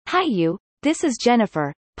Hi this is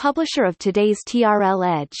Jennifer, publisher of today's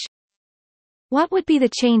TRL Edge. What would be the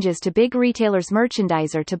changes to big retailers'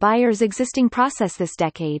 merchandiser to buyers' existing process this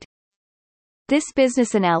decade? This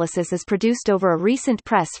business analysis is produced over a recent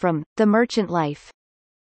press from The Merchant Life.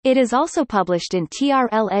 It is also published in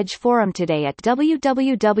TRL Edge forum today at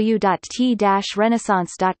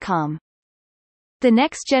www.t-renaissance.com. The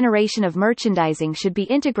next generation of merchandising should be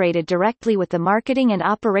integrated directly with the marketing and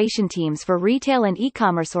operation teams for retail and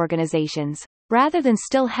e-commerce organizations, rather than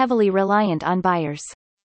still heavily reliant on buyers.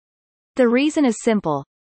 The reason is simple.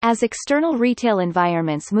 As external retail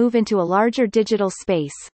environments move into a larger digital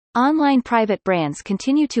space, online private brands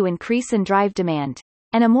continue to increase and drive demand,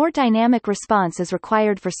 and a more dynamic response is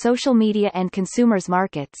required for social media and consumers'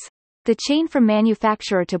 markets. The chain from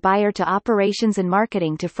manufacturer to buyer to operations and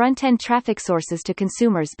marketing to front-end traffic sources to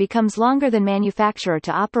consumers becomes longer than manufacturer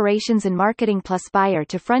to operations and marketing plus buyer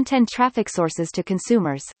to front-end traffic sources to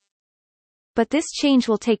consumers. But this change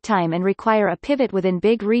will take time and require a pivot within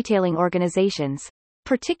big retailing organizations,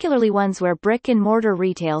 particularly ones where brick-and-mortar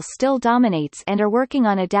retail still dominates and are working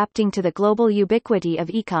on adapting to the global ubiquity of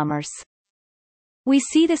e-commerce. We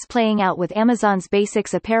see this playing out with Amazon's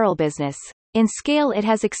basics apparel business. In scale it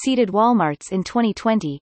has exceeded Walmart's in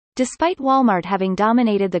 2020, despite Walmart having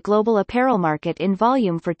dominated the global apparel market in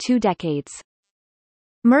volume for 2 decades.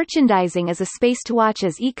 Merchandising is a space to watch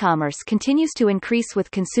as e-commerce continues to increase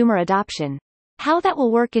with consumer adoption. How that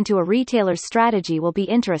will work into a retailer's strategy will be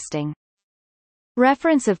interesting.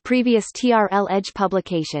 Reference of previous TRL Edge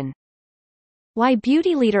publication. Why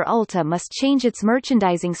beauty leader Ulta must change its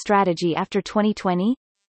merchandising strategy after 2020?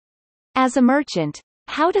 As a merchant,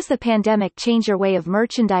 how does the pandemic change your way of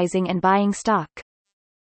merchandising and buying stock?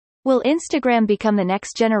 Will Instagram become the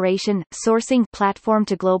next generation sourcing platform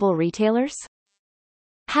to global retailers?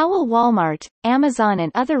 How will Walmart, Amazon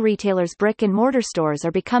and other retailers' brick-and-mortar stores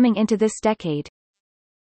are becoming into this decade?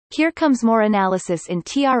 Here comes more analysis in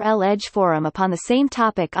TRL Edge forum upon the same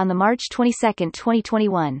topic on the March 22,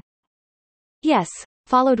 2021. Yes,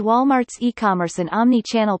 followed Walmart's e-commerce and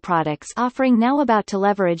omni-channel products offering now about to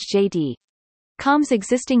leverage JD.com's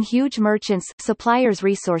existing huge merchants, suppliers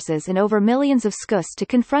resources and over millions of SKUs to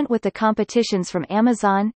confront with the competitions from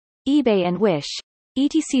Amazon, eBay and Wish,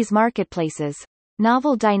 ETC's marketplaces,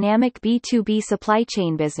 novel dynamic B2B supply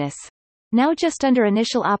chain business. Now just under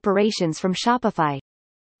initial operations from Shopify.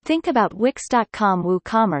 Think about Wix.com,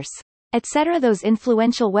 WooCommerce, etc. Those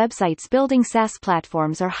influential websites building SaaS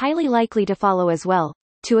platforms are highly likely to follow as well,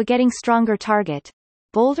 to a getting stronger target.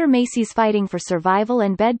 Bolder Macy's fighting for survival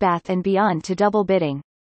and Bed Bath & Beyond to double bidding,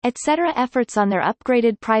 etc. Efforts on their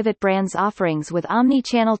upgraded private brands offerings with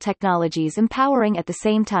omni-channel technologies empowering at the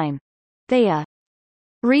same time. They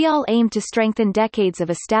real aim to strengthen decades of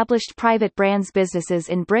established private brands businesses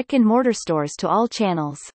in brick-and-mortar stores to all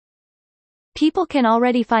channels. People can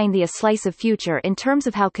already find a slice of future in terms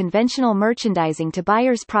of how conventional merchandising to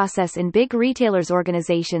buyers process in big retailers'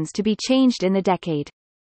 organizations to be changed in the decade.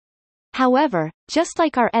 However, just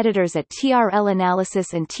like our editors at TRL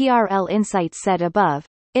Analysis and TRL Insights said above,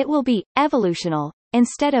 it will be evolutional,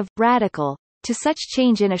 instead of radical, to such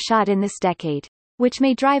change in a shot in this decade, which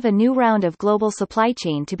may drive a new round of global supply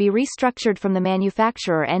chain to be restructured from the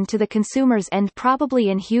manufacturer end to the consumer's end, probably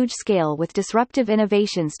in huge scale with disruptive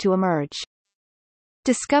innovations to emerge.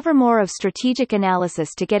 Discover more of strategic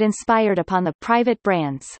analysis to get inspired upon the private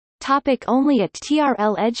brands topic only at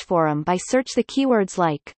TRL Edge forum by search the keywords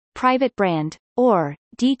like private brand, or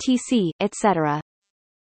DTC, etc.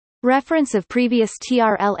 Reference of previous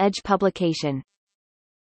TRL Edge publication.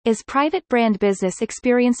 Is private brand business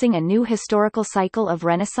experiencing a new historical cycle of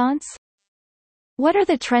renaissance? What are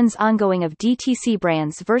the trends ongoing of DTC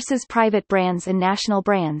brands versus private brands and national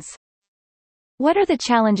brands? What are the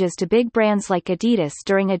challenges to big brands like Adidas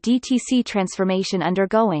during a DTC transformation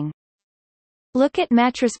undergoing? Look at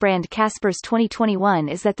mattress brand Casper's 2021.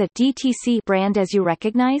 Is that the DTC brand as you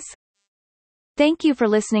recognize? Thank you for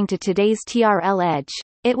listening to today's TRL Edge.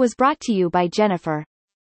 It was brought to you by Jennifer.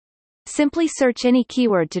 Simply search any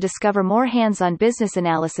keyword to discover more hands-on business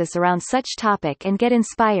analysis around such topic and get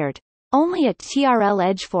inspired. Only at TRL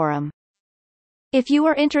Edge forum. If you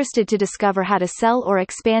are interested to discover how to sell or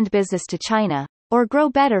expand business to China, or grow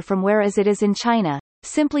better from where as it is in China,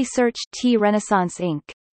 simply search T Renaissance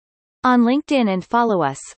Inc. on LinkedIn and follow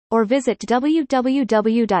us, or visit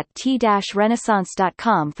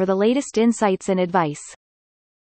www.t-renaissance.com for the latest insights and advice.